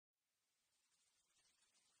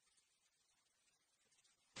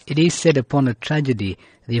It is said upon a tragedy,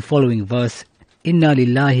 the following verse, Inna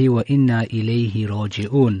lillahi wa inna ilayhi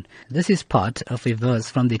raji'un. This is part of a verse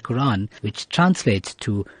from the Quran which translates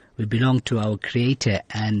to, we belong to our Creator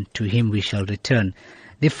and to Him we shall return.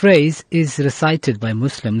 The phrase is recited by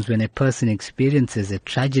Muslims when a person experiences a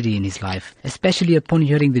tragedy in his life, especially upon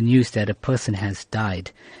hearing the news that a person has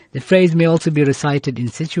died. The phrase may also be recited in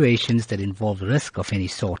situations that involve risk of any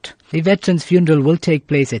sort. The veteran's funeral will take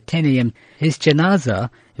place at 10 a.m. His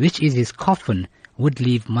janazah, which is his coffin, would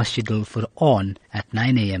leave Masjid al-Furqan at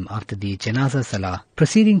 9 a.m. after the janazah salah,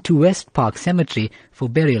 proceeding to West Park Cemetery for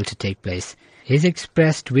burial to take place. His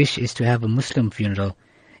expressed wish is to have a Muslim funeral.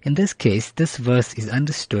 In this case, this verse is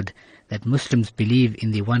understood that Muslims believe in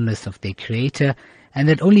the oneness of their Creator and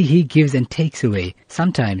that only He gives and takes away,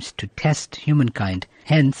 sometimes to test humankind.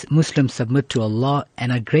 Hence, Muslims submit to Allah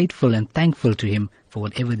and are grateful and thankful to Him for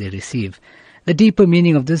whatever they receive. The deeper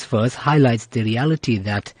meaning of this verse highlights the reality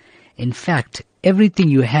that, in fact, everything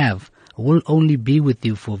you have will only be with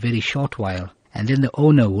you for a very short while, and then the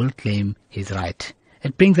owner will claim his right.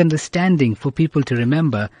 It brings understanding for people to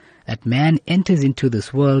remember that man enters into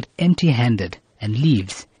this world empty-handed and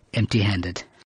leaves empty-handed.